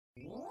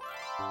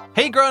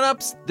Hey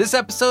grown-ups, this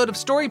episode of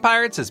Story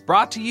Pirates is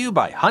brought to you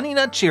by Honey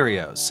Nut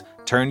Cheerios.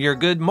 Turn your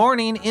good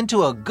morning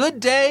into a good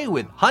day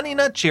with Honey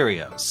Nut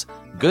Cheerios.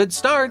 Good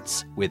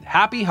starts with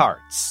happy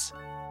hearts.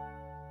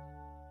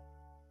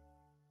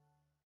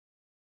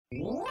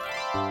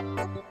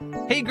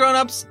 Hey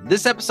grown-ups,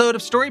 this episode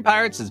of Story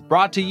Pirates is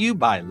brought to you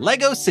by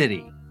Lego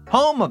City,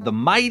 home of the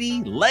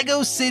mighty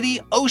Lego City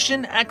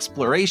Ocean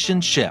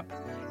Exploration Ship.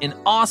 An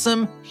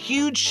awesome,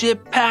 huge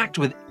ship packed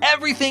with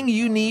everything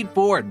you need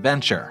for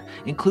adventure,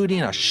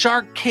 including a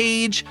shark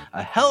cage,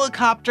 a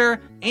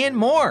helicopter, and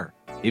more.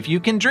 If you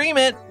can dream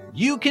it,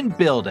 you can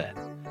build it.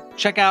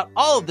 Check out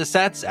all of the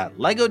sets at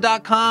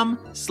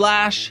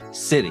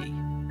lego.com/city.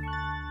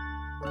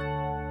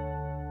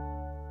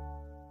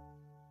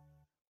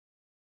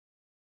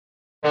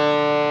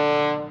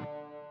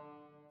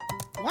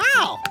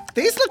 Wow,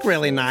 these look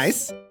really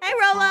nice. Hey,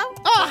 Rolo.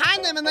 Oh,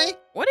 hi, Nimini.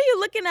 What are you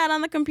looking at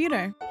on the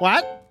computer?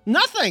 What?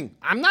 Nothing.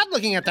 I'm not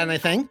looking at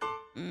anything.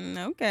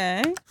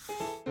 Okay.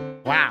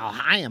 Wow,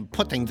 I am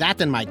putting that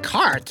in my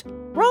cart.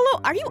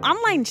 Rolo, are you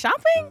online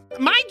shopping?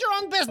 Mind your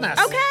own business.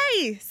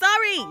 Okay,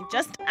 sorry.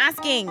 Just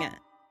asking.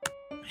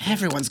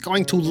 Everyone's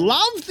going to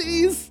love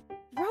these.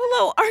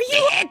 Rolo, are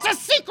you... It's a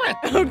secret.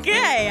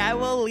 Okay, I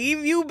will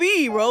leave you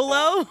be,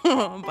 Rolo.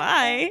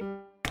 Bye.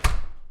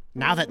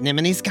 Now that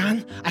Nimini's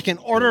gone, I can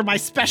order my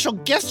special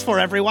gifts for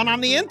everyone on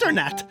the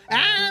internet.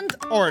 And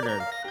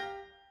ordered.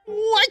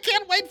 I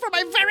can't wait for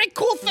my very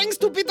cool things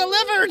to be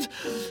delivered.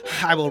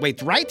 I will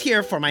wait right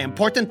here for my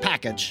important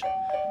package.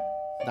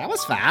 That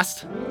was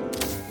fast.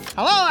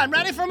 Hello, I'm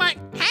ready for my...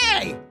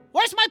 Hey,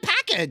 where's my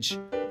package?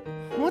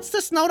 What's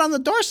this note on the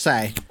door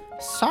say?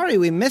 Sorry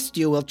we missed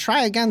you. We'll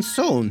try again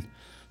soon.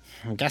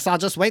 I guess I'll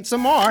just wait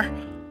some more.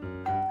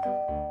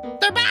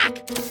 They're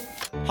back!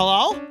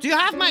 Hello? Do you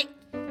have my...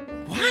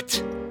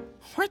 What?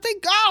 Where'd they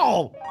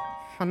go?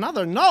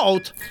 Another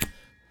note?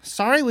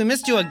 Sorry we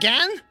missed you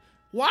again?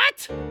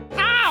 What?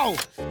 How?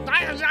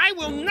 I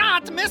will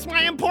not miss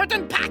my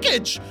important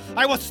package.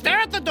 I will stare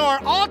at the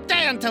door all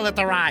day until it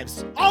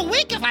arrives. All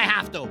week if I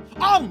have to.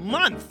 All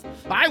month.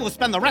 I will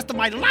spend the rest of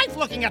my life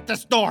looking at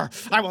this door.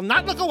 I will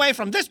not look away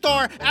from this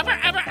door ever,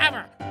 ever,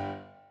 ever.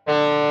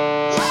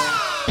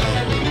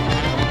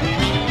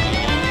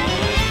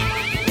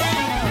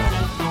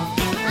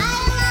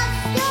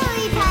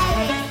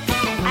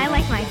 I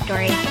like my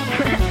story.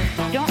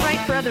 Don't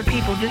write for other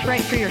people, just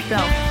write for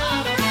yourself.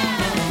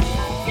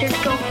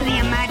 Just go for the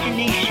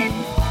imagination.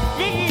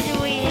 This is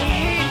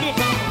weird.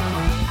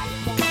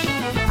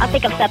 I'll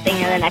think of something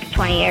in the next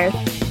 20 years.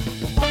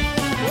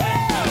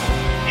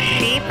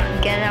 Sheep,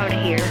 get out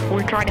of here.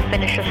 We're trying to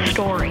finish a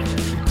story.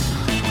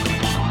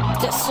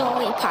 The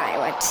Story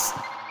Pirates.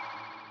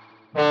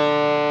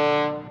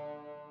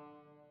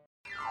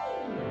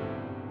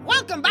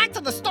 Welcome back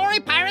to the Story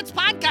Pirates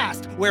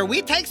podcast, where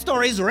we take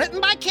stories written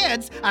by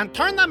kids and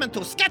turn them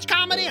into sketch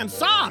comedy and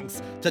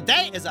songs.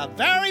 Today is a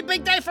very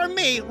big day for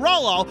me,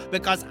 Rolo,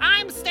 because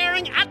I'm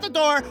staring at the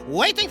door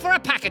waiting for a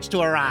package to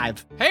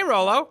arrive. Hey,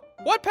 Rolo.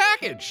 What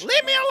package?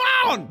 Leave me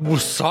alone! Well,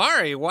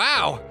 sorry,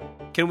 wow.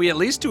 Can we at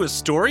least do a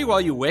story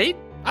while you wait?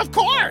 Of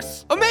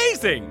course!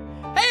 Amazing!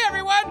 Hey,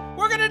 everyone,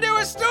 we're gonna do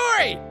a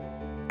story!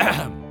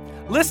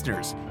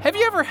 Listeners, have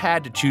you ever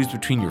had to choose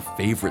between your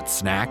favorite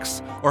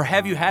snacks? Or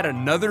have you had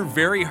another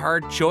very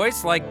hard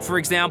choice? Like, for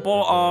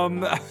example,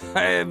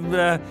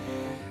 I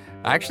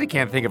actually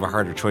can't think of a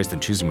harder choice than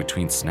choosing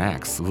between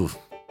snacks. Ooh.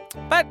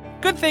 But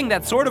good thing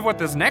that's sort of what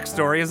this next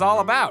story is all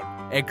about.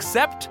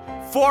 Except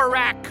for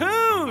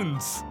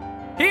raccoons!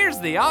 Here's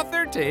the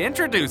author to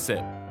introduce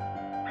it.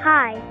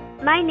 Hi,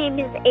 my name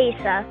is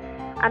Asa.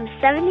 I'm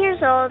 7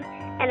 years old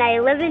and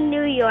I live in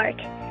New York.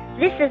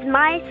 This is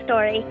my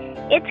story.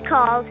 It's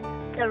called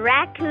The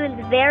Raccoon's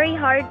Very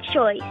Hard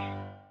Choice.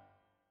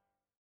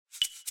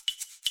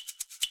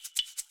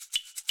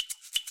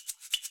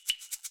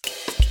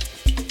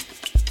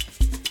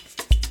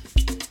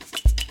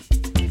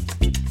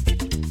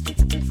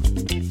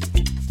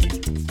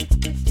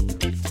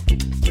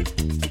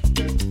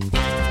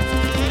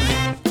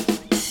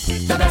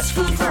 The best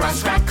food for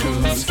us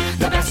raccoons.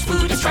 The best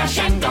food is trash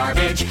and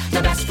garbage.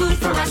 The best food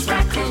for us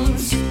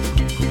raccoons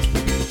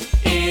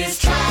is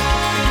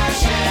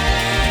trash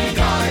and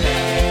garbage.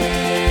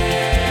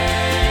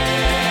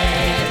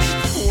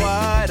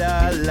 What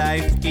a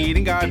life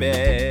eating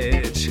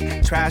garbage.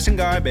 Trash and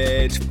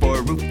garbage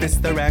for Rufus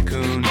the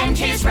raccoon. And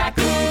his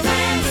raccoon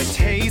friends. The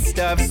taste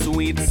of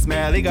sweet,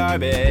 smelly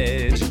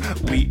garbage.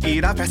 We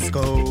eat al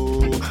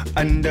fresco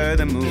under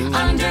the moon.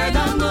 Under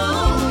the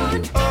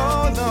moon.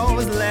 All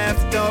those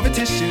leftover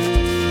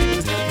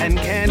tissues and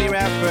candy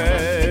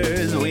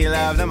wrappers. We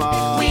love them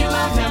all. We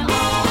love them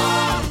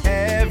all.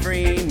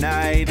 Every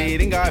night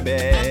eating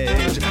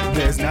garbage.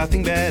 There's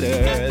nothing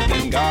better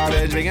than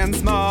garbage big and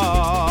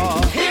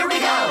small. Here we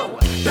go.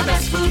 The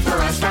best food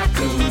for us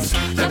raccoons.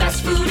 The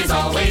best food is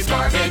always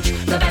garbage.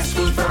 The best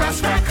food for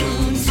us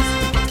raccoons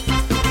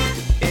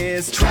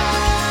is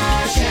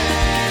trash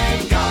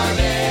and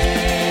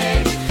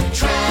garbage.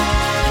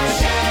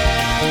 Trash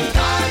and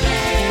garbage.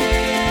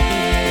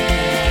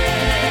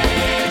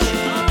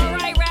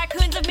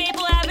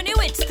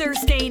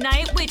 story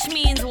night, which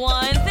means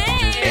one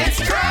thing. It's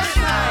trash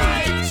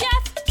night!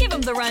 Jeff, give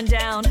him the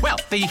rundown. Well,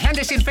 the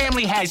Henderson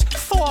family has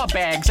 4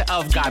 bags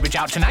of garbage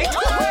out tonight.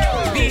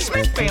 The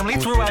Smith family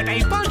threw out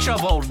a bunch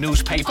of old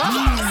newspapers.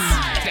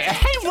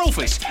 Hey,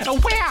 Rufus,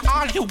 where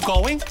are you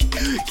going?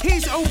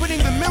 He's opening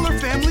the Miller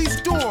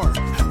family's door.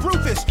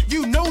 Rufus,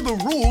 you know the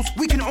rules.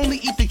 We can only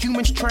eat the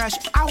humans' trash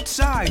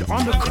outside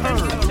on the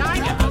curb.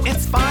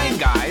 It's fine,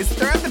 guys.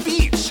 They're at the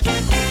beach.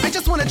 I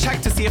just want to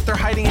check to see if they're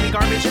hiding any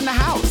garbage in the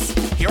house.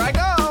 Here I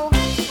go.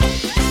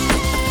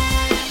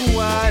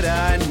 What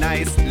a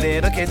nice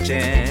little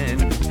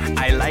kitchen.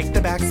 I like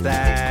the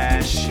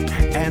backsplash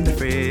and the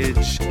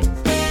fridge.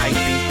 I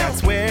think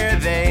that's where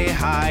they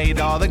hide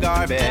all the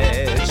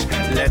garbage.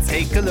 Let's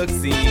take a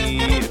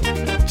look-see,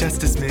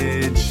 just a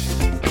smidge.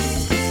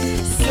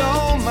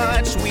 So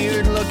much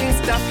weird-looking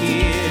stuff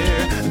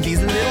here. These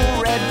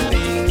little red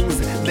things,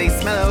 they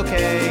smell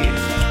okay.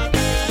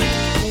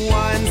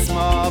 One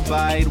small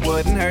bite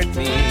wouldn't hurt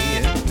me.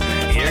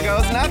 Here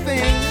goes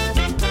nothing.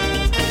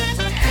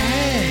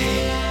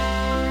 Hey.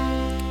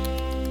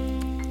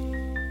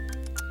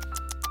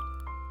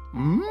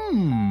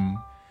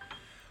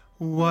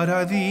 What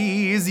are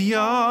these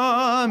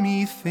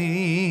yummy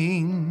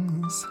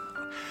things?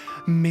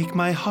 Make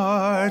my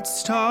heart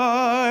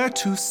start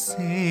to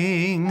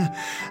sing.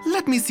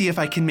 Let me see if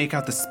I can make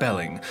out the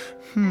spelling.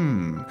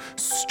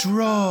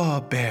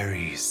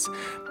 Strawberries.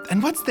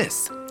 And what's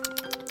this?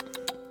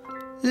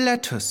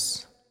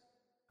 Lettuce.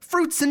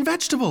 Fruits and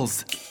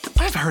vegetables.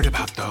 I've heard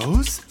about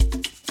those.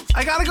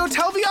 I gotta go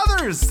tell the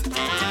others.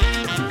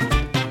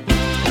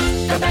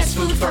 The best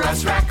food for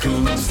us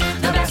raccoons.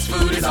 The best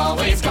food is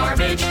always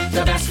garbage.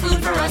 The best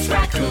food for us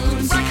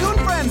raccoons. Raccoon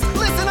friends,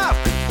 listen up!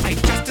 I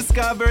just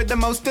discovered the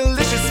most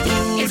delicious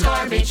food. It's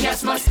garbage,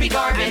 yes, must be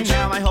garbage. And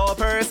now my whole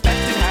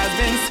perspective has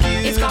been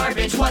skewed. It's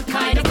garbage, what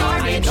kind of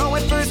garbage? Though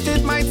at first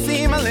it might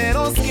seem a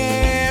little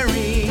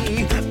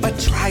scary, but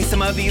try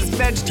some of these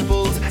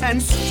vegetables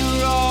and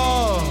strawberries.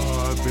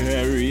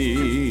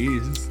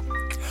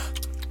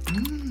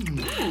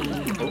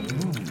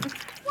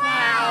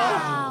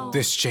 Wow!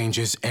 This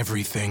changes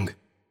everything.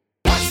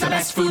 What's the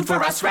best food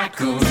for us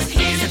raccoons?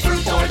 Is it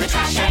fruit or the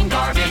trash and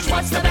garbage?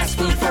 What's the best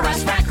food for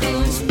us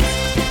raccoons?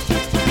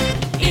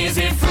 Is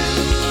it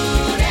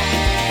fruit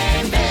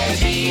and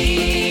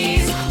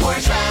veggies or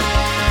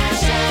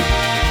trash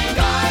and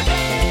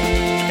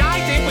garbage?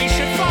 I think we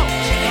should vote.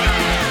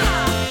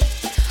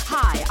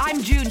 Hi,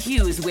 I'm June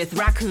Hughes with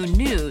Raccoon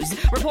News,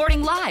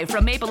 reporting live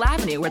from Maple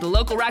Avenue, where the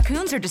local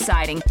raccoons are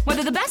deciding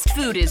whether the best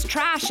food is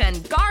trash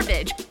and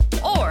garbage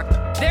or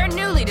their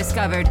newly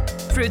discovered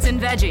fruits and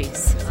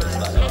veggies.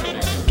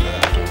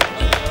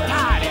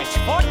 That's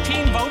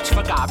 14 votes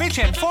for garbage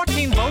and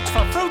 14 votes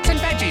for fruits and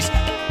veggies.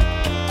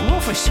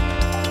 Rufus,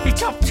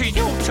 it's up to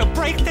you to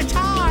break the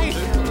tie.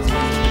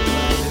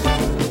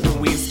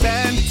 We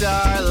spent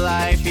our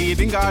life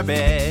eating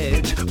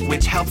garbage,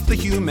 which helps the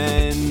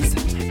humans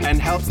and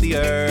helps the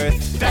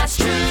earth. That's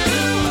true.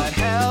 But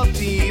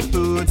healthy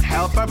foods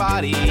help our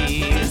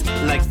bodies,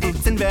 like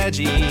fruits and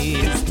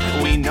veggies.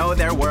 We know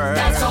their worth.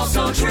 That's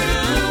also true. To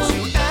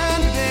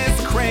end this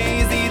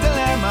crazy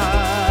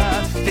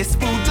dilemma, this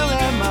food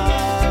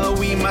dilemma,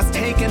 we must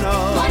take an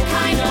oath. What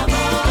kind of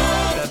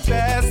oath? The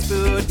best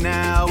food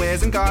now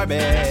isn't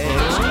garbage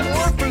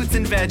or fruits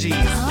and veggies.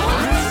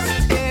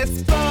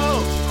 It's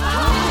both.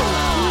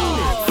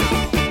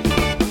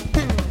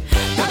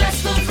 The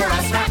best food for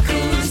us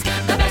raccoons.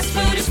 The best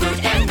food is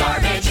fruit and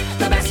garbage.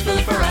 The best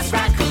food for us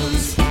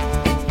raccoons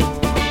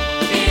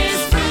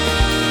is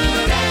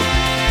fruit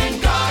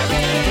and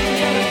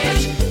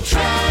garbage.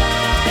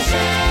 Trash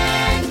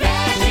and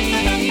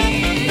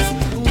veggies.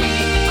 We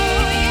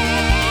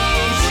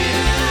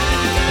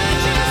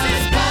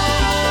choose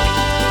both.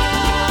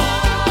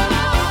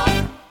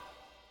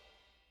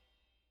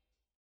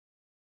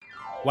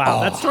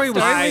 Wow, that story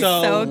was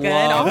So good.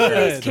 All of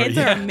these kids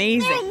are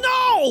amazing. Oh,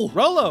 no!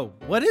 Rolo,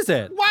 what is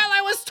it? While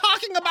I was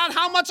talking about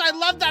how much I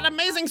loved that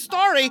amazing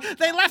story,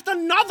 they left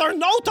another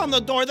note on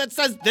the door that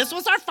says, "This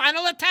was our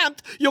final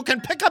attempt. You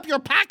can pick up your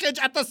package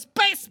at the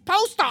Space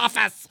Post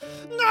Office."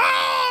 No!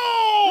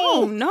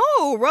 Oh,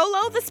 no,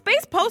 Rolo. The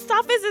Space Post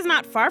Office is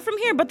not far from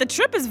here, but the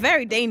trip is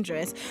very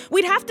dangerous.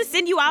 We'd have to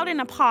send you out in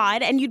a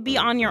pod, and you'd be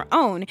on your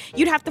own.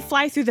 You'd have to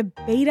fly through the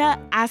Beta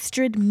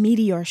Astrid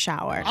meteor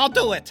shower. I'll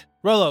do it.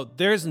 Rolo,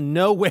 there's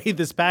no way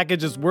this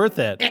package is worth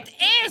it. It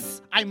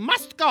is! I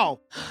must go.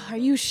 Are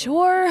you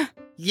sure?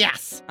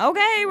 Yes.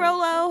 Okay,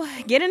 Rolo.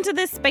 Get into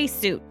this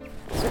spacesuit.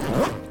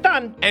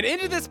 Done. And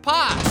into this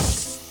pod.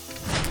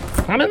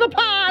 I'm in the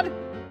pod.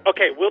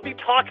 Okay, we'll be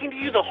talking to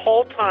you the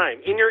whole time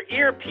in your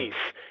earpiece.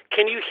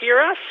 Can you hear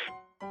us?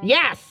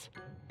 Yes.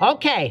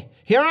 Okay,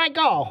 here I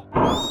go.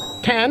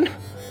 10,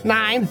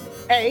 9,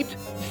 8,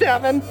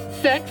 7,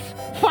 6,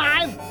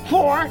 5,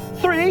 4,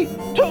 3,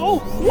 2,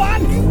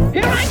 1.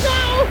 Here I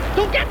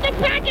go to get the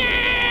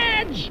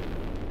package!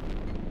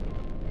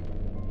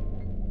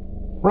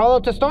 Rolo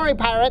to Story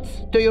Pirates.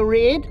 Do you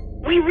read?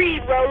 We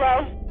read,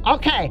 Rolo.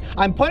 Okay,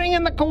 I'm putting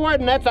in the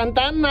coordinates and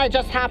then I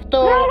just have to...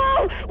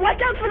 Rolo, watch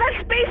out for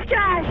that space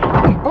trash!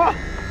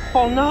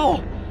 Oh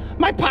no!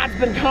 My pod's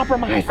been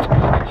compromised!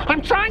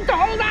 I'm trying to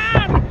hold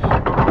on!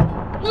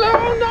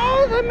 Oh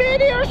no, the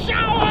meteor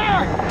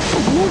shower!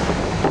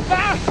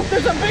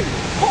 There's a big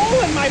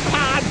hole in my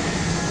pod!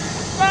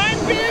 I'm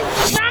being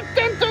sucked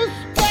into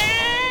space!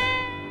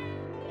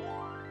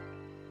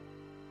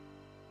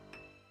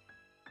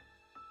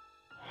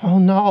 Oh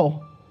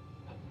no.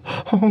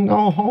 Oh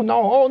no, oh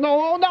no, oh no,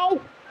 oh no!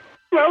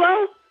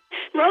 Rolo?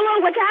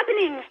 Rolo, what's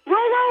happening?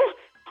 Rolo?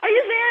 Are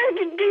you there?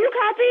 Do you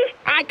copy?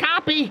 I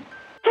copy!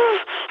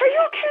 Are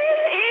you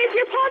okay? Is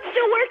your pod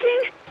still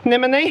working?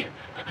 Nimini,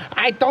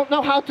 I don't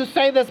know how to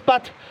say this,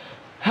 but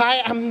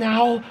I am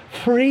now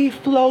free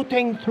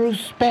floating through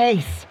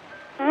space.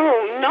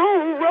 Oh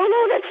no,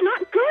 Rolo, that's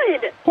not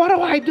good. What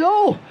do I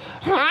do?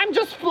 I'm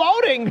just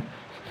floating.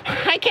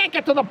 I can't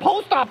get to the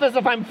post office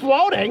if I'm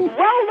floating.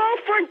 Rolo,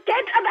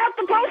 forget about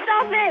the post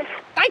office.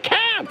 I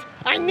can't.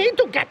 I need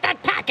to get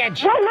that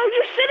package. Rolo,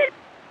 you shouldn't.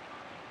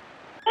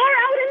 Or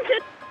out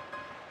into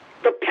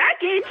the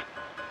package.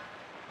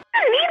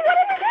 I mean,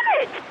 whatever's in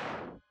it.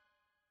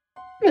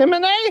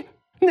 Nimini?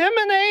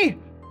 Nimini!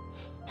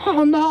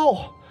 Oh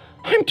no,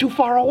 I'm too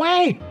far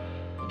away.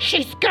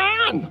 She's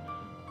gone.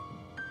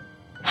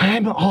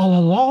 I'm all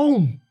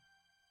alone.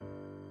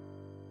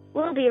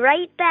 We'll be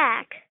right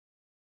back.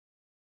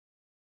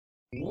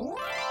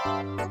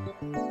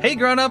 Hey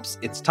grown-ups,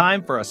 it's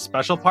time for a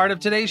special part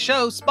of today's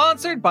show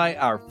sponsored by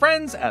our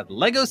friends at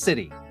Lego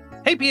City.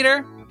 Hey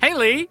Peter. Hey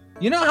Lee.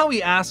 You know how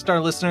we asked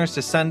our listeners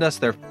to send us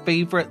their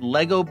favorite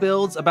Lego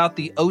builds about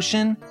the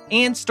ocean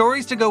and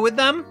stories to go with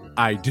them?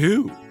 I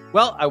do.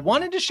 Well, I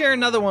wanted to share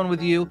another one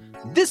with you.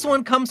 This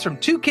one comes from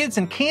two kids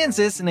in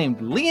Kansas named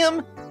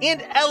Liam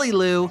and Ellie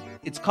Lou.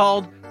 It's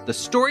called The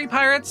Story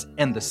Pirates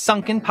and the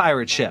Sunken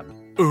Pirate Ship.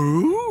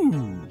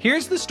 Ooh.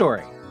 Here's the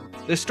story.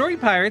 The Story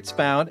Pirates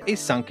found a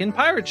sunken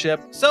pirate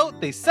ship, so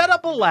they set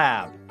up a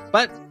lab.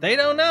 But they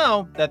don't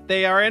know that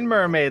they are in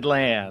Mermaid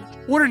Land.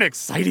 What an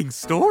exciting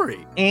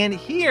story. And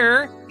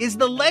here is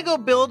the Lego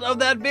build of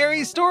that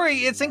very story.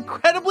 It's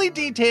incredibly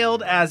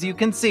detailed, as you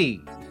can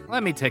see.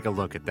 Let me take a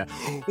look at that.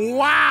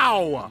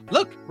 Wow!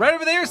 Look, right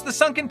over there is the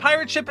sunken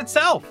pirate ship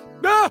itself.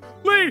 Ah,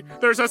 Lee,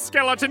 there's a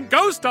skeleton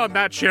ghost on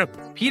that ship.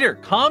 Peter,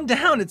 calm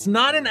down. It's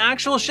not an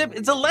actual ship.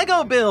 It's a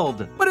Lego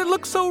build. But it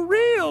looks so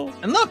real.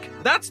 And look,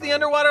 that's the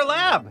underwater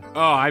lab.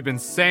 Oh, I've been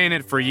saying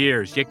it for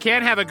years. You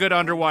can't have a good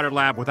underwater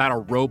lab without a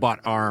robot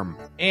arm.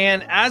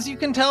 And as you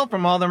can tell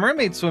from all the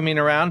mermaids swimming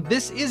around,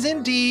 this is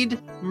indeed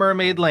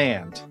Mermaid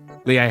Land.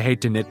 Lee, I hate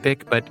to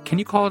nitpick, but can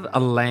you call it a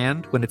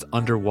land when it's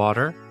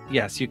underwater?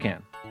 Yes, you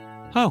can.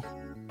 Oh,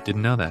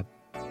 didn't know that.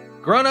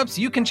 Grown-ups,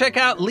 you can check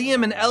out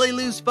Liam and Ellie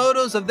Lou's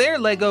photos of their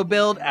Lego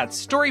build at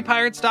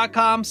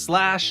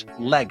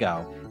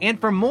storypirates.com/Lego. And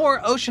for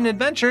more ocean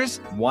adventures,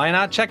 why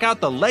not check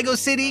out the Lego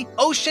City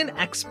Ocean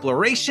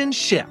Exploration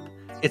Ship?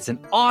 It's an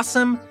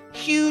awesome,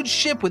 huge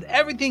ship with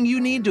everything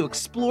you need to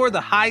explore the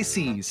high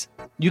seas.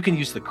 You can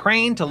use the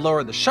crane to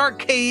lower the shark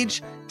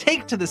cage,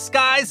 take to the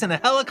skies in a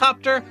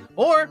helicopter,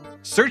 or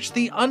search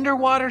the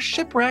underwater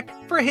shipwreck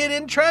for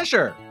hidden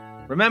treasure.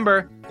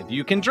 Remember, if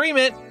you can dream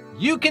it,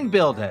 you can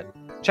build it.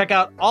 Check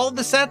out all of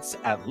the sets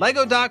at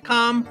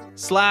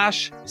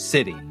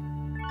lego.com/city.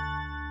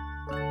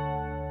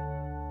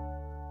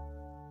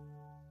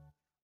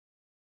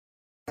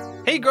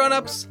 Hey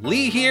grown-ups,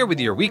 Lee here with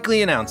your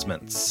weekly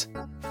announcements.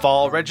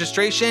 Fall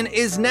registration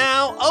is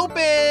now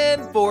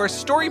open for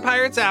Story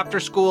Pirates After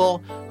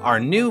School, our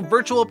new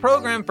virtual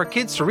program for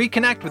kids to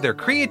reconnect with their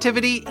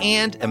creativity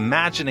and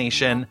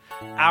imagination.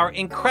 Our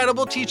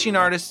incredible teaching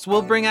artists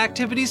will bring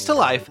activities to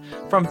life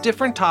from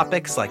different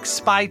topics like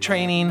spy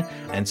training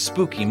and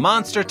spooky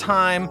monster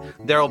time.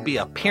 There will be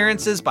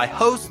appearances by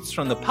hosts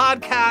from the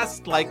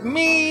podcast like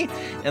me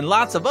and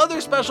lots of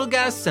other special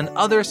guests and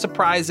other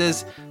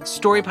surprises.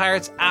 Story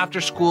Pirates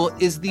After School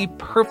is the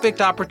perfect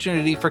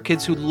opportunity for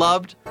kids who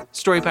loved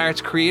Story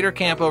Pirates Creator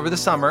Camp over the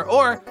summer,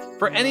 or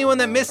for anyone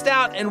that missed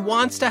out and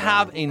wants to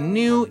have a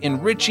new,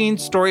 enriching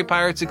Story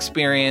Pirates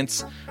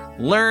experience.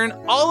 Learn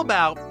all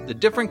about the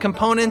different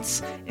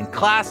components and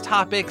class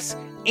topics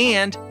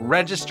and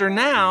register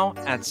now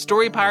at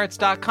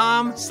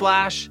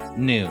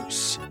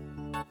storypirates.com/news.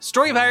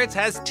 Story Pirates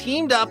has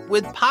teamed up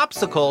with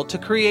Popsicle to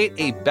create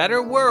a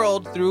better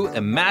world through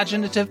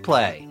imaginative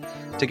play.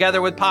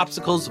 Together with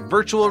Popsicle's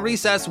virtual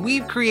recess,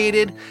 we've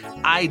created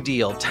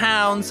ideal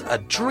towns, a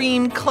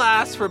dream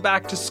class for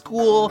back to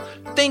school,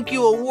 thank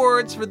you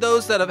awards for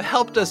those that have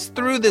helped us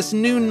through this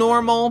new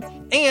normal,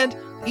 and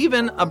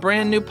even a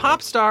brand new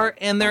pop star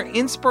and their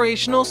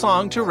inspirational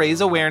song to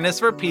raise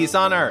awareness for peace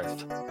on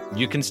Earth.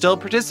 You can still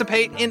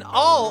participate in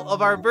all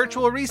of our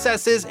virtual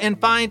recesses and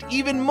find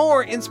even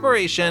more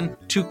inspiration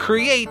to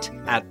create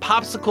at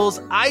Popsicle's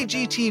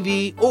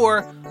IGTV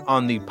or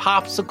on the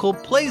Popsicle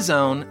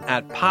Playzone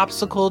at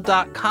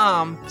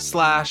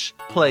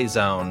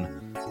popsicle.com/playzone.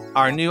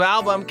 Our new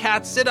album,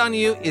 Cats Sit On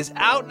You, is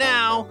out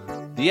now.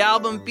 The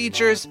album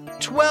features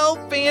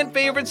 12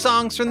 fan-favorite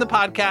songs from the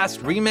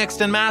podcast,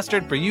 remixed and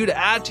mastered for you to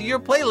add to your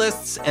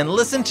playlists and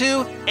listen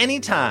to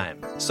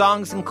anytime.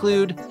 Songs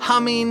include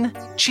Humming,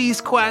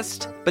 Cheese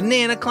Quest,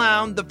 Banana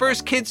Clown, The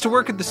First Kids to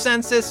Work at the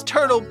Census,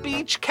 Turtle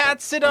Beach,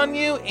 Cats Sit on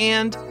You,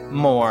 and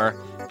more.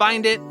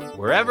 Find it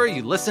wherever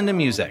you listen to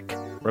music.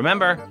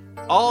 Remember,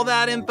 all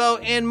that info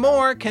and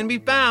more can be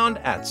found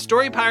at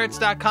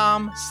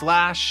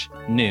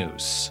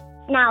storypirates.com/news.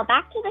 Now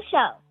back to the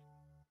show.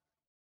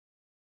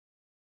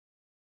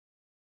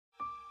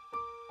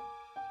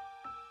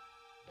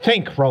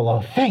 Think,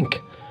 Rolo,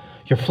 think.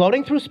 You're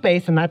floating through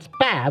space, and that's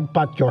bad,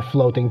 but you're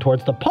floating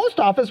towards the post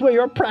office where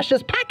your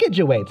precious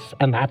package awaits,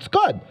 and that's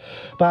good.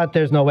 But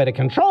there's no way to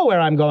control where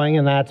I'm going,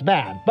 and that's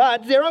bad.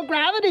 But zero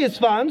gravity is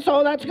fun,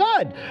 so that's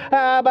good.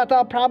 But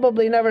I'll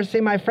probably never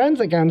see my friends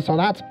again, so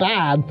that's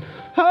bad.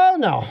 Oh,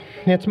 no,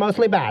 it's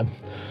mostly bad.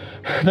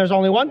 There's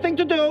only one thing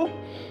to do.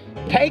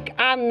 Take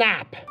a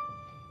nap.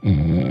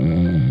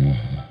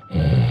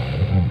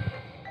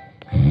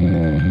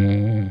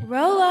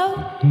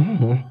 Rolo?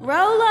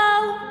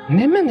 Rolo?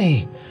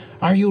 Nimini,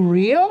 are you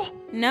real?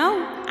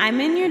 No,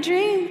 I'm in your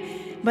dream.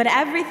 But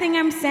everything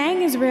I'm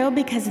saying is real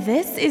because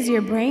this is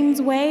your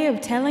brain's way of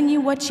telling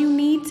you what you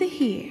need to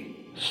hear.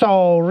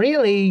 So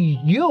really,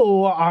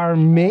 you are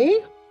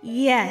me?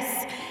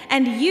 Yes,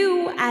 and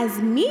you, as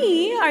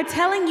me, are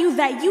telling you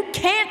that you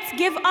can't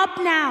give up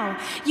now.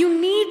 You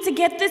need to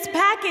get this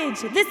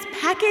package. This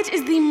package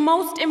is the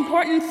most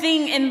important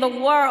thing in the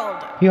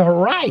world. You're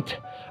right.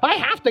 I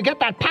have to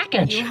get that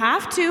package. You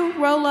have to,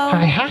 Rolo.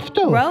 I have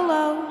to.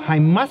 Rolo. I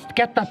must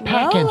get the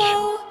package.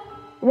 Rolo.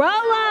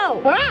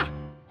 Rolo! Ah!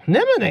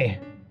 Nimini,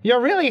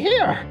 you're really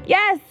here.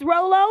 Yes,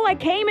 Rolo, I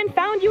came and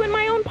found you in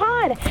my own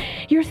pod.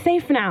 You're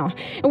safe now,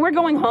 and we're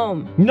going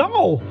home.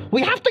 No,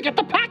 we have to get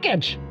the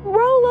package.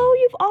 Rolo,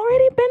 you've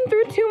already been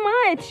through too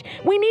much.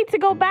 We need to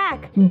go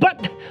back.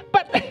 But,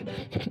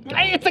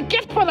 it's a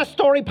gift for the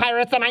Story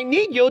Pirates, and I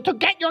need you to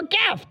get your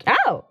gift.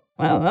 Oh,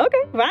 well,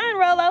 okay, fine,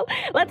 Rolo.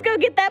 Let's go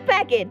get that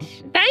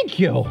package. Thank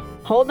you.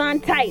 Hold on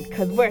tight,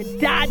 because we're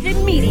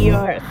dodging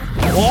meteors.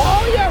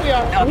 Oh, yeah, we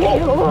are. Okay.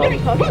 We're going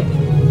to go to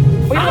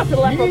the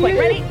left real quick.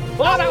 Ready?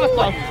 Oh, that was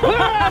close.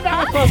 That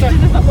was closer.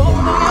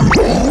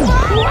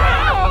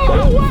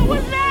 Wow! What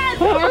was that?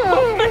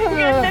 Oh, my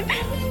goodness.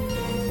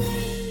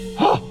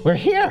 Oh, we're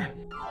here.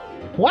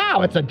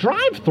 Wow, it's a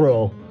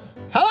drive-through.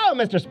 Hello,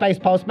 Mr. Space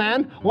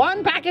Postman.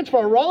 One package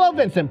for Rolo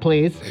Vincent,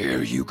 please.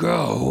 Here you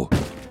go.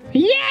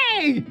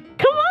 Yay!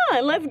 Come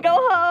on, let's go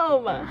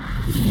home.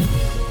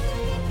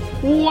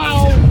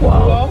 Wow.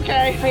 Whoa.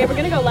 Okay. Okay, we're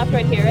going to go left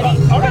right here. Ready?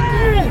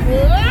 Okay.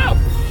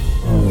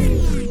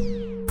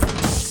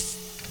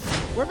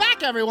 We're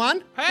back,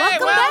 everyone. Hey,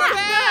 welcome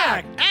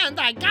back. And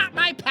I got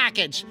my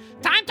package.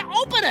 Time to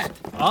open it.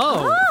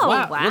 Oh,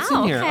 wow. What's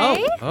in here?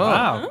 Okay. Oh,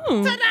 wow.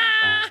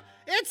 Ta-da!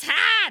 It's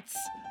hats.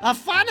 A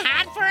fun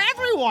hat for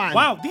everyone.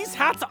 Wow, these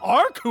hats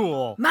are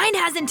cool. Mine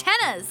has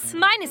antennas.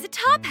 Mine is a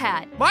top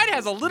hat. Mine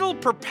has a little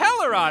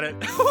propeller on it.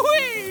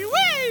 Whee,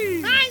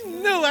 whee! I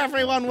knew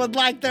everyone would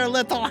like their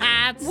little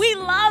hats. We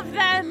love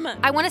them.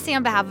 I want to say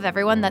on behalf of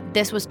everyone that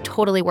this was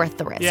totally worth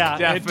the risk. Yeah,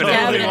 Definitely. it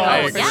totally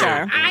was. For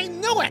sure. I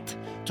knew it.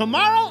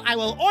 Tomorrow, I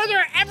will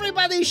order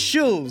everybody's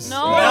shoes.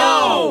 No.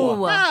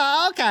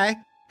 Oh, okay.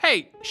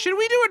 Hey, should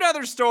we do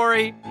another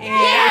story?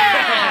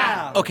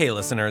 Yeah! Okay,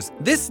 listeners,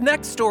 this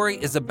next story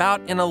is about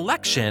an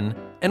election,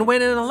 and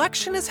when an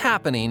election is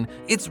happening,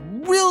 it's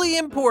really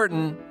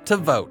important to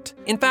vote.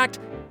 In fact,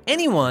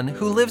 anyone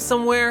who lives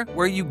somewhere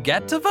where you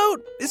get to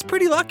vote is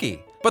pretty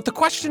lucky. But the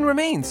question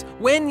remains,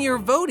 when you're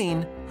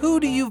voting,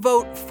 who do you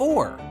vote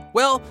for?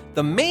 Well,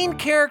 the main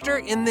character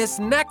in this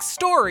next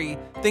story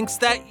thinks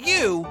that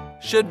you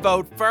should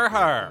vote for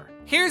her.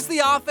 Here's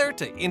the author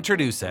to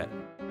introduce it.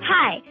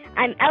 Hi,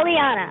 I'm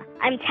Eliana.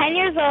 I'm 10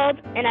 years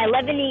old, and I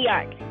live in New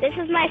York. This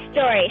is my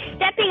story,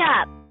 Stepping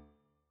Up.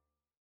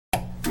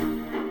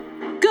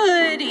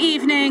 Good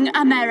evening,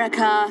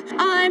 America.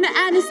 I'm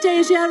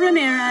Anastasia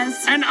Ramirez.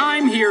 And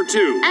I'm here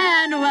too.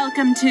 And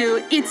welcome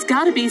to It's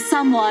Gotta Be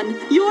Someone,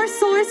 your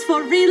source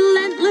for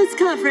relentless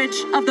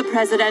coverage of the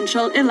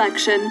presidential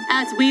election.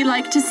 As we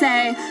like to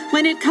say,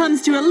 when it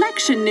comes to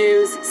election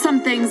news,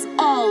 something's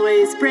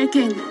always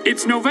breaking.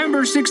 It's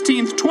November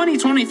 16th,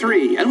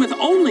 2023, and with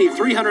only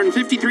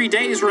 353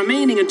 days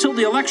remaining until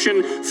the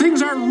election,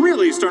 things are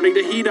really starting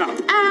to heat up.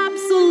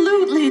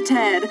 Absolutely,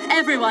 Ted.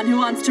 Everyone who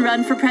wants to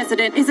run for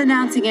president is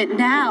announcing it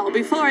now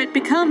before it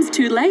becomes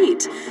too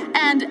late.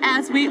 And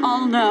as we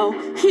all know,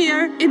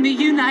 here in the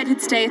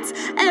United States,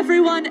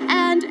 everyone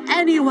and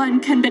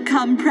anyone can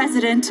become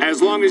president.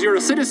 As long as you're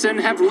a citizen,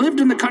 have lived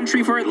in the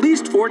country for at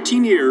least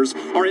 14 years,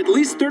 or at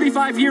least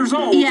 35 years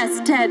old. Yes,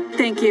 Ted,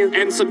 thank you.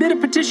 And submit a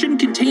petition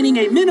containing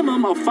a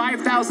minimum of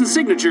 5,000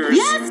 signatures.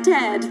 Yes,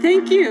 Ted,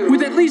 thank you.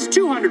 With at least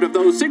 200 of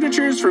those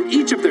signatures from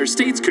each of their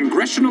state's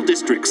congressional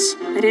districts.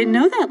 I didn't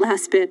know that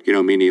last bit. You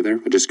know, me neither.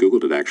 I just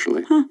Googled it,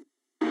 actually. Huh.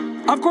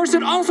 Of course,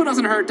 it also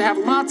doesn't hurt to have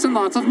lots and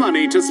lots of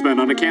money to spend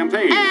on a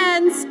campaign.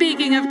 And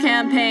speaking of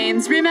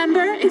campaigns,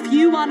 remember, if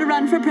you want to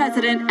run for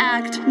president,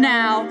 act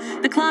now.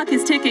 The clock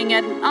is ticking,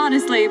 and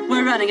honestly,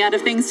 we're running out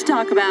of things to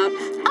talk about.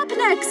 Up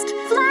next,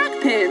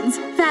 flag pins.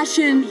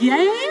 Fashion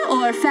yay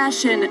or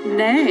fashion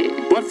nay?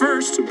 But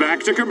first,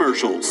 back to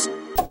commercials.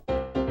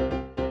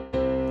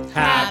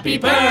 Happy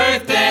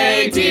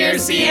birthday, dear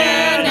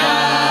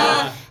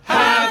Sienna.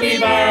 Happy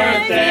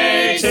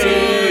birthday to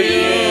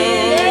you.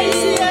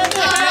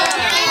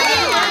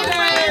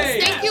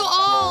 Thank you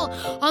all.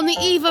 On the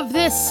eve of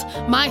this,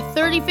 my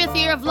 35th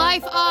year of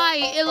life,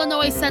 I,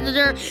 Illinois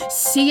Senator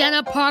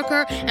Sienna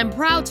Parker, am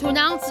proud to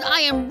announce that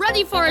I am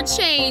ready for a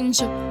change.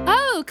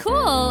 Oh,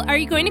 cool. Are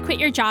you going to quit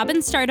your job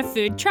and start a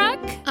food truck?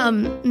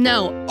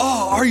 No.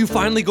 Oh, are you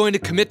finally going to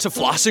commit to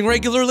flossing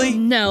regularly?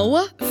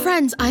 No.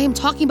 Friends, I am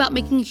talking about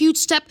making a huge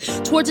step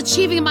towards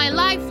achieving my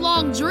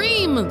lifelong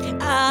dream.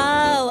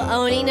 Oh,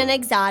 owning an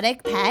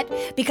exotic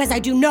pet? Because I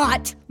do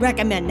not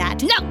recommend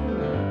that. No.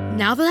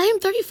 Now that I am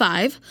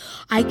 35,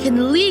 I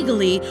can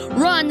legally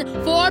run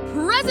for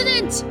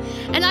president.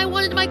 And I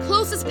wanted my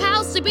closest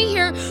pals to be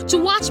here to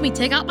watch me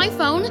take out my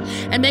phone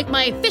and make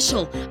my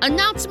official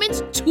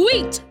announcement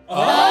tweet.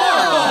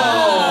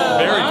 Oh!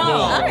 Very cool.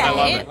 All right. I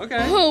love it.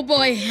 Okay. Oh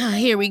boy,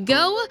 here we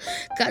go.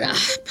 Gotta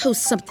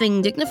post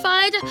something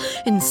dignified,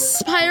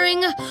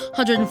 inspiring,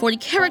 140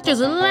 characters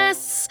or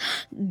less.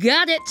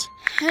 Got it.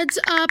 Heads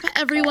up,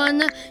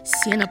 everyone.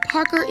 Sienna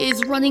Parker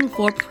is running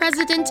for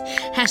president.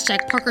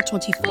 Hashtag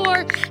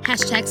Parker24.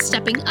 Hashtag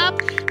stepping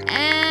up.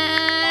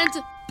 And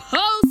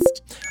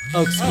post.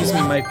 Oh, excuse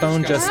me, my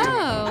phone just...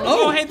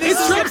 Oh, hey, this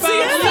is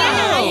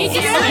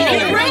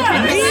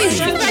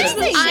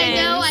I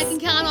know I can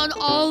count on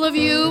all of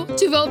you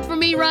to vote for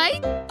me,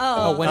 right?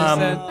 Oh, when is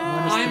that?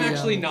 I'm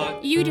actually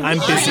not. You do. I'm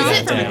busy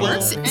that day.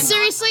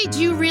 Seriously,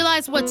 do you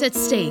realize what's at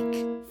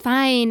stake?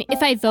 Fine.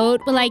 If I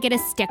vote, will I get a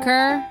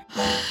sticker?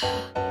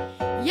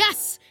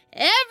 Yes,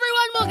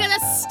 everyone will get a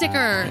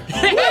sticker.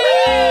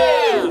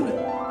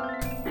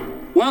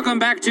 Welcome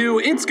back to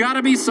It's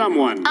Gotta Be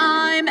Someone.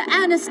 I'm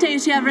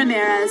Anastasia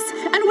Ramirez,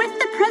 and with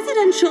the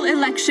presidential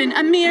election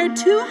a mere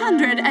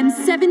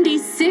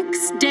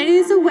 276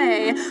 days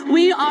away,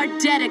 we are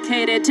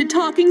dedicated to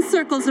talking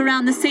circles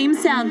around the same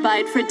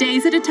soundbite for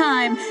days at a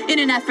time in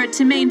an effort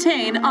to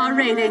maintain our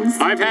ratings.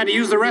 I've had to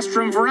use the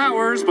restroom for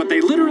hours, but they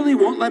literally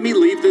won't let me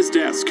leave this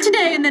desk.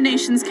 Today in the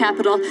nation's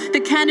capital, the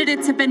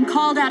candidates have been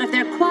called out of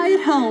their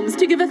quiet homes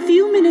to give a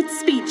few minutes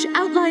speech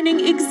outlining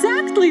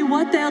exactly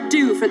what they'll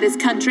do for this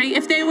country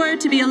if they were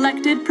to be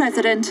elected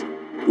president.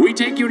 We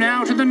take you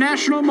now to the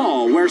National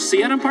Mall, where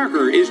Sienna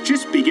Parker is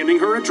just beginning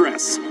her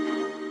address.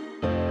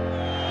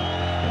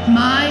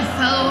 My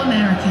fellow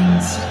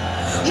Americans,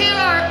 here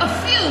are a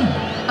few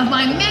of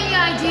my many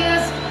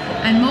ideas,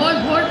 and more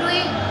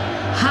importantly,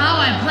 how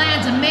I plan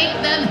to make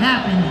them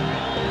happen.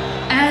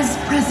 As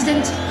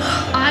president,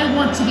 I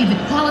want to give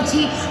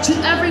equality to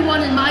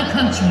everyone in my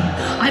country.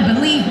 I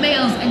believe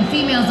males and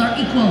females are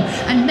equal,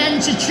 and men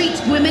should treat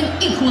women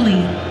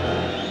equally.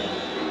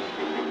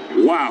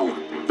 Wow,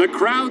 the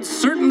crowd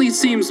certainly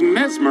seems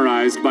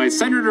mesmerized by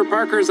Senator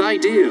Parker's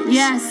ideas.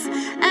 Yes,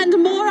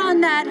 and more on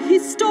that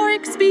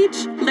historic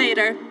speech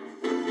later.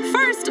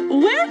 First,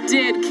 where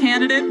did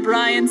candidate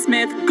Brian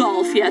Smith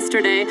golf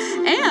yesterday?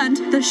 And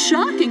the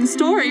shocking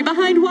story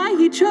behind why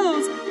he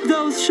chose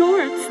those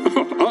shorts.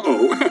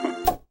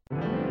 Uh-oh.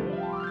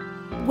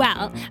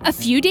 Well, a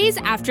few days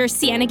after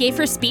Sienna gave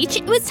her speech,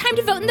 it was time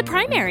to vote in the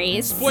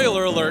primaries.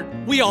 Spoiler alert,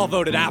 we all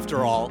voted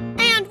after all.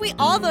 And we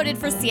all voted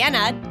for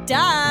Sienna.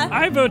 Duh.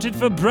 I voted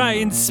for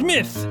Brian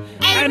Smith.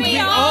 And we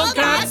all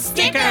got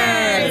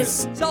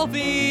stickers.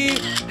 Selfie!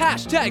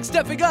 Hashtag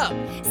stepping up.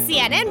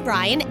 Sienna and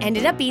Brian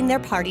ended up being their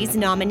party's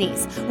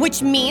nominees,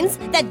 which means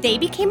that they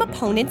became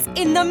opponents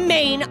in the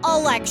main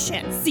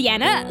election.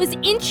 Sienna was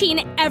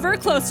inching ever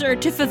closer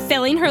to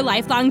fulfilling her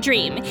lifelong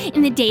dream.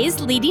 In the days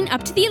leading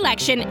up to the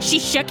election, she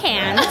shook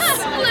hands.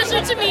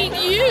 Pleasure to meet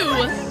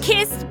you.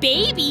 Kissed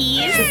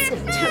babies.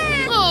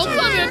 Oh,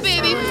 come here,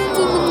 baby.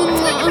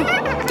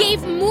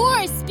 Gave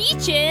more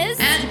speeches.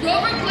 And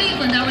Grover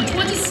Cleveland, our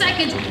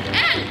 22nd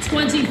and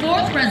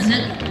 24th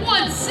president,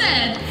 once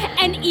said,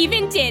 and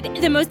even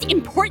did the most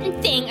important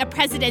thing a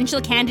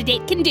presidential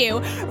candidate can do: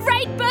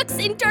 write books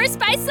endorsed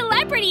by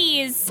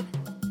celebrities.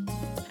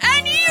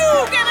 And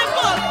you get a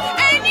book!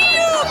 And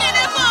you get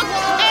a book!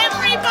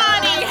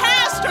 Everybody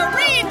has to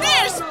read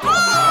this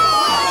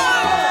book!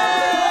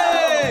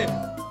 Hey!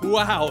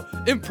 Wow,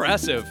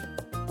 impressive.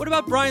 What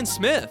about Brian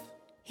Smith?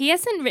 He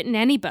hasn't written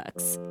any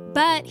books,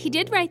 but he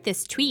did write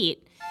this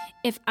tweet.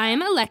 If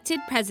I'm elected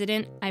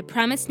president, I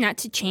promise not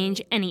to change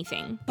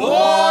anything.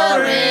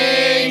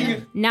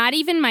 Boring! Not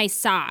even my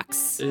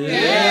socks. Ew!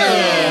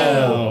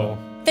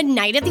 The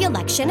night of the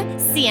election,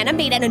 Sienna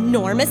made an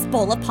enormous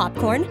bowl of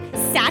popcorn,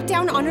 sat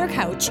down on her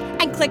couch,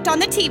 and clicked on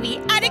the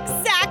TV at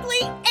exactly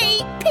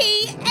 8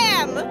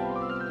 p.m.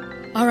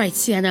 All right,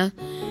 Sienna,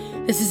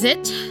 this is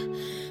it.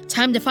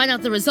 Time to find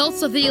out the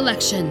results of the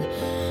election.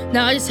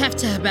 Now I just have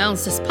to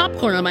balance this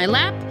popcorn on my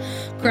lap,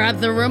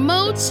 grab the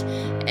remote,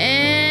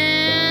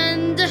 and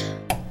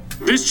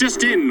This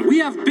just in, we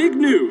have big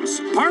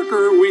news.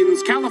 Parker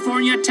wins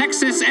California,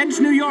 Texas, and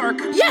New York.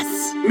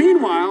 Yes!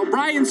 Meanwhile,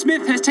 Brian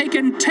Smith has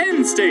taken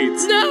 10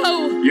 states.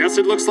 No! Yes,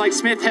 it looks like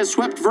Smith has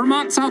swept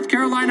Vermont, South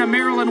Carolina,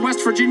 Maryland,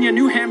 West Virginia,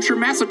 New Hampshire,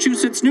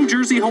 Massachusetts, New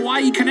Jersey,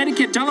 Hawaii,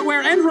 Connecticut,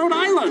 Delaware, and Rhode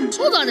Island.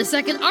 Hold on a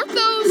second, aren't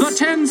those... The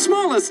 10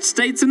 smallest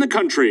states in the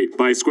country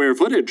by square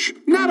footage.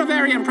 Not a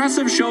very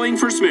impressive showing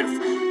for Smith.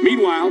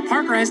 Meanwhile,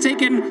 Parker has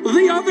taken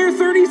the other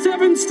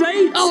 37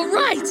 states. Oh,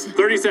 right!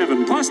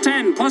 37 plus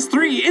 10 plus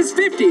 3 is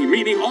 50,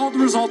 meaning all the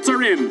results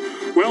are in.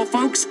 Well,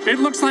 folks, it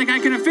looks like I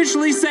can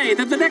officially say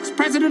that the next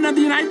president of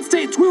the United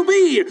States will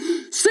be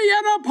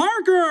Sienna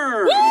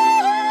Parker! Woo-hoo!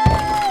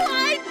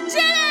 I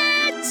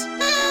did it!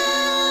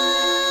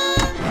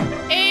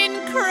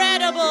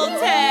 Incredible,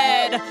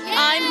 Ted!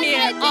 I'm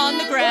here on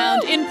the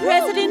ground in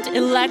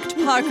President-elect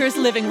Parker's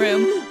living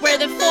room, where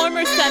the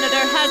former senator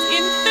has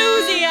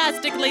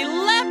enthusiastically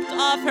leapt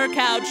off her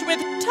couch with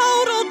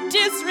total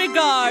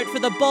disregard for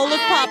the bowl of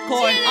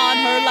popcorn on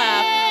her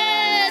lap.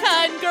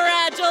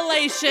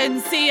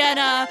 Congratulations,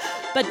 Sienna!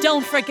 But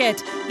don't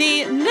forget,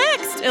 the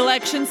next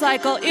election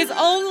cycle is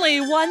only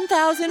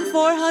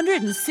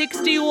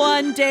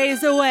 1,461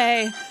 days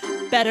away.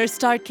 Better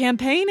start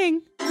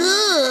campaigning.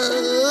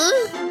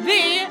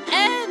 The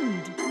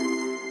end.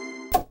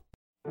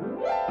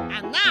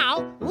 And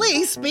now,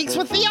 Lee speaks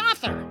with the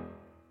author.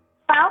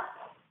 Well?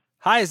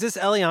 Hi, is this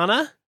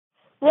Eliana?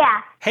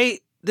 Yeah.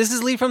 Hey, this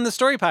is Lee from the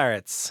Story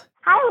Pirates.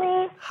 Hi,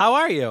 Lee. How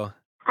are you?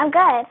 I'm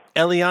good.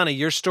 Eliana,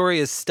 your story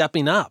is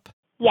stepping up.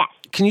 Yes.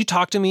 Can you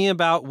talk to me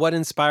about what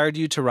inspired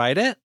you to write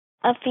it?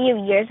 A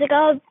few years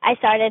ago, I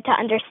started to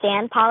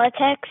understand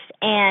politics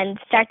and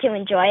start to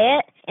enjoy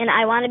it. And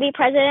I want to be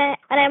president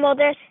when I'm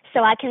older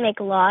so I can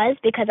make laws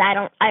because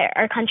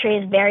our country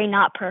is very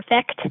not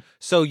perfect.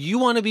 So you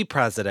want to be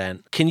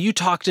president. Can you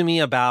talk to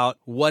me about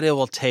what it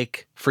will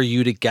take for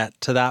you to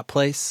get to that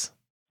place?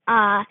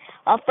 Well,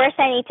 first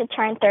I need to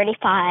turn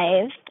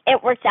 35.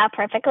 It works out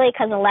perfectly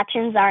because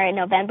elections are in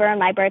November and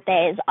my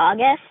birthday is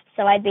August.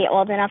 So I'd be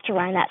old enough to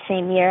run that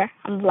same year.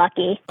 I'm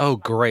lucky. Oh,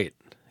 great.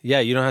 Yeah,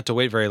 you don't have to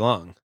wait very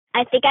long.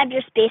 I think I'm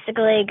just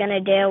basically going to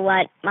do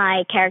what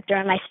my character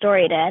in my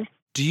story did.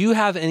 Do you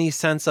have any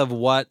sense of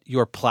what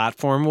your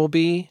platform will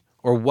be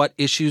or what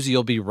issues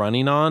you'll be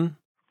running on?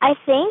 I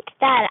think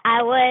that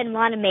I would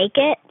want to make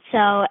it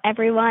so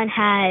everyone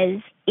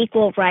has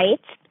equal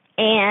rights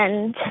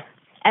and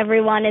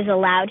everyone is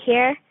allowed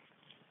here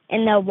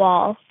in the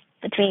wall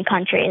between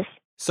countries.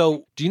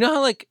 So do you know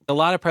how a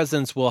lot of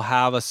presidents will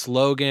have a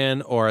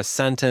slogan or a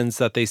sentence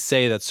that they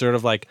say that sort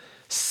of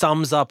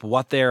sums up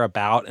what they're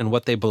about and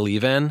what they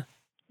believe in?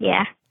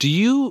 Yeah. Do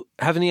you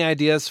have any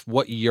ideas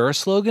what your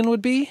slogan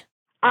would be?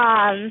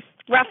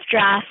 Rough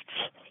drafts,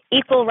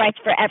 equal rights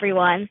for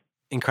everyone.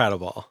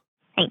 Incredible.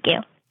 Thank you.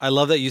 I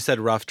love that you said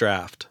rough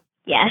draft.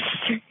 Yes.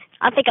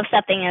 I'll think of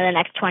something in the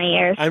next 20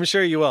 years. I'm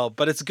sure you will,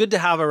 but it's good to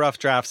have a rough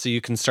draft so you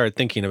can start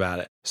thinking about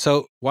it.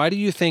 So why do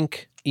you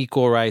think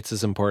equal rights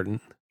is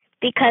important?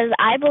 Because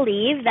I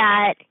believe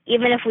that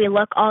even if we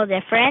look all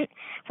different,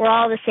 we're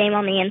all the same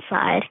on the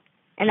inside,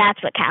 and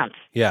that's what counts.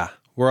 Yeah,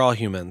 we're all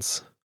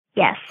humans.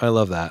 Yes. I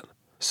love that.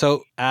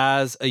 So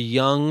as a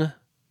young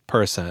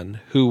person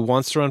who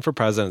wants to run for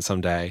president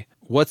someday,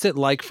 what's it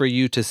like for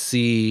you to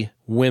see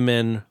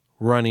women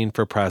running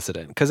for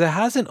president? Because it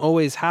hasn't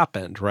always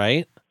happened,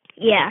 right?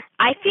 Yeah.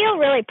 I feel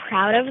really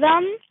proud of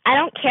them. I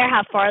don't care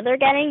how far they're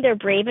getting. They're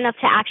brave enough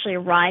to actually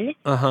run.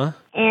 Uh-huh.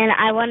 And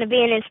I want to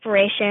be an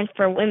inspiration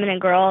for women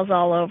and girls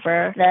all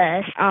over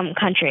the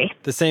country.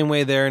 The same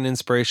way they're an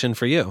inspiration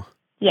for you.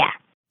 Yeah.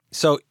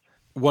 So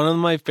one of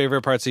my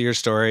favorite parts of your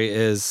story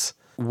is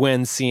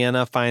when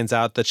Sienna finds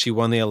out that she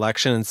won the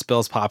election and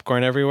spills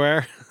popcorn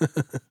everywhere.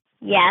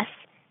 Yes.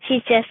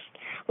 She's just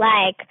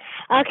like,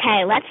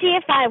 okay, let's see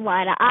if I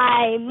won.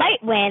 I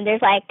might win.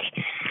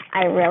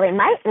 I really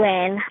might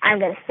win. I'm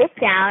going to sit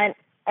down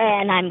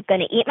and I'm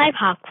going to eat my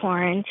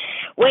popcorn.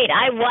 Wait,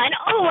 I won?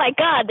 Oh my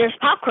God, there's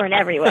popcorn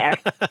everywhere.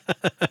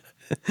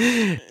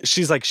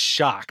 She's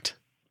shocked.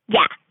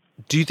 Yeah.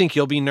 Do you think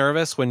you'll be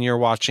nervous when you're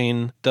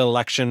watching the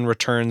election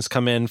returns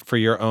come in for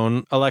your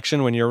own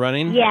election when you're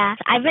running? Yeah,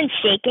 I've been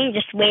shaking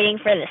just waiting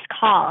for this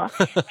call.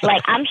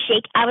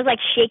 I was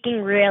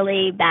shaking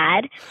really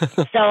bad.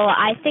 So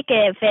I think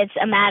if it's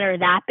a matter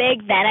that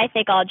big, then I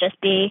think I'll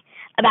just be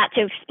about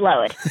to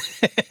explode.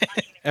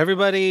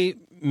 Everybody,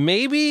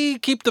 maybe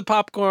keep the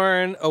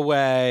popcorn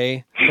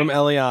away from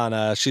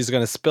Eliana. She's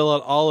going to spill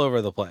it all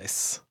over the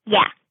place.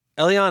 Yeah.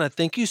 Eliana,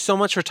 thank you so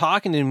much for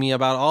talking to me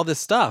about all this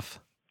stuff.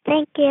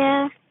 Thank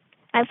you.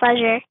 My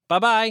pleasure.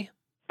 Bye-bye.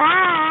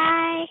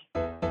 Bye.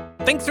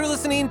 Thanks for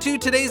listening to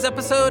today's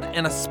episode,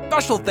 and a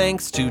special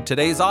thanks to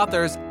today's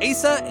authors,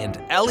 Asa and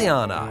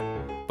Eliana.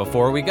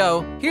 Before we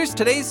go, here's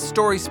today's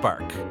Story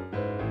Spark.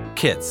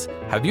 Kids,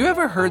 have you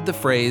ever heard the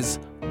phrase,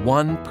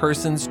 one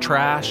person's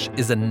trash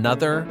is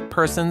another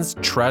person's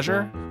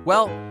treasure?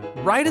 Well,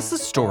 write us a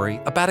story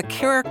about a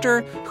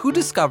character who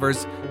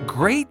discovers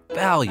great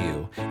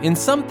value in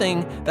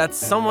something that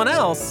someone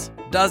else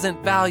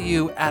doesn't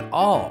value at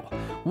all.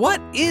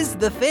 What is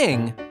the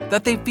thing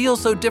that they feel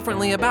so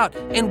differently about,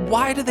 and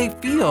why do they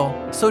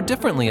feel so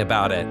differently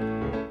about it?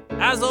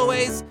 As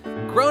always,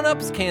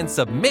 grown-ups can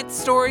submit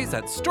stories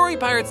at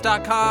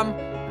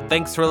storypirates.com.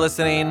 Thanks for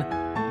listening.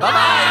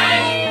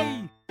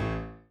 Bye-bye!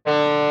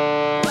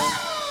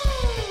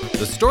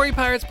 The Story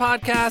Pirates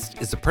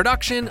podcast is a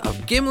production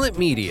of Gimlet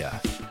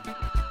Media.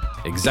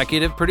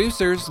 Executive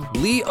producers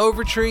Lee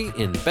Overtree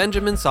and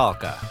Benjamin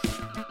Salka.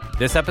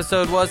 This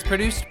episode was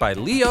produced by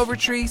Lee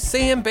Overtree,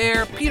 Sam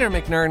Baer, Peter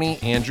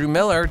McNerney, Andrew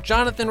Miller,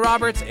 Jonathan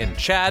Roberts, and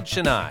Chad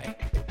Chennai.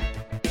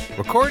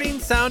 Recording,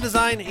 sound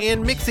design,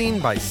 and mixing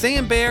by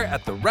Sam Baer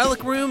at the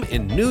Relic Room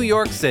in New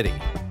York City.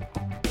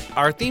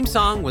 Our theme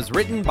song was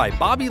written by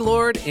Bobby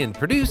Lord and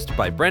produced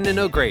by Brendan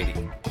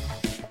O'Grady.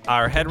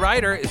 Our head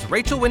writer is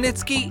Rachel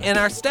Winitsky, and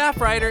our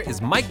staff writer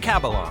is Mike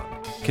Cabalon.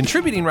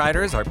 Contributing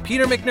writers are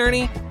Peter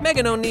McNerney,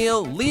 Megan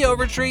O'Neill, Lee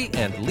Overtree,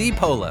 and Lee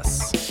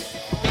Polis.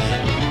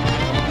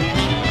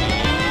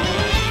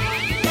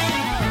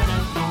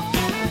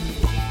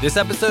 This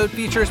episode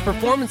features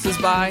performances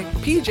by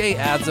PJ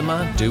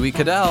Adzema, Dewey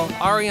Cadell,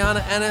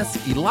 Ariana Ennis,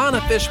 Ilana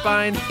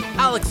Fishbein,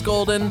 Alex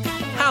Golden,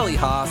 Hallie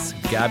Haas,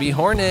 Gabby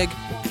Hornig,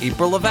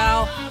 April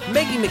Laval,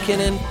 Maggie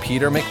McKinnon,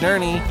 Peter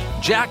McNerney,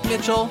 Jack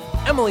Mitchell,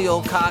 Emily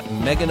Olcott,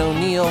 Megan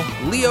O'Neill,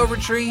 Lee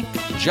Overtree,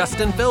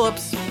 Justin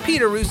Phillips,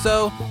 Peter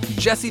Russo,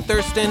 Jesse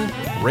Thurston,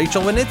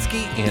 Rachel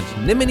Winitsky,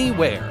 and Nimini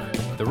Ware.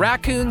 The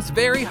Raccoon's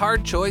Very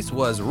Hard Choice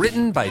was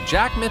written by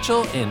Jack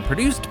Mitchell and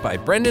produced by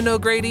Brendan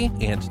O'Grady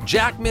and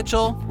Jack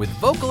Mitchell, with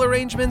vocal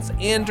arrangements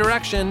and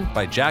direction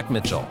by Jack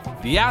Mitchell.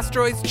 The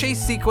Asteroids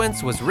Chase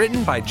sequence was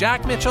written by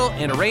Jack Mitchell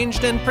and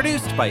arranged and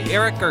produced by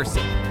Eric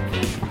Gerson.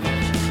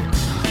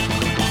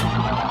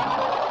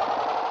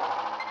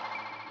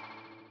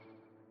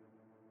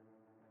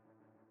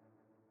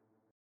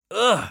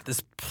 Ugh,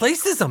 this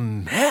place is a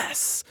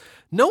mess.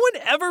 No one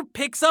ever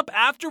picks up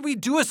after we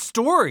do a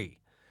story.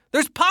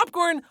 There's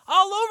popcorn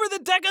all over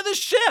the deck of the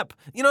ship.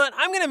 You know what?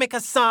 I'm going to make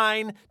a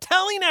sign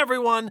telling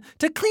everyone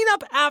to clean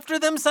up after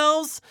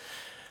themselves.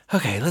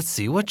 Okay, let's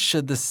see. What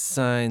should the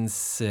sign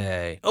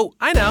say? Oh,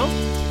 I know.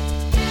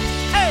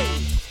 Hey!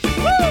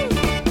 Woo!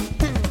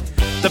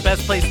 The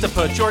best place to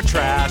put your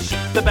trash.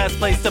 The best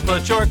place to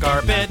put your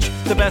garbage.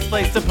 The best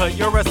place to put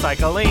your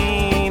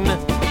recycling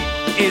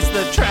is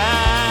the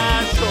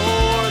trash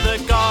or the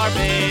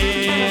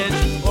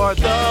garbage or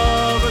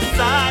the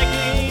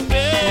recycling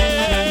bin.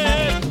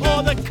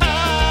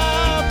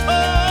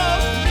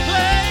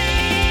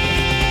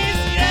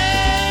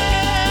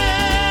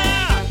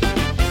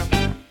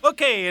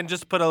 Okay, and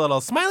just put a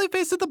little smiley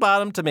face at the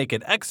bottom to make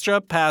it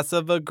extra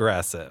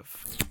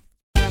passive-aggressive.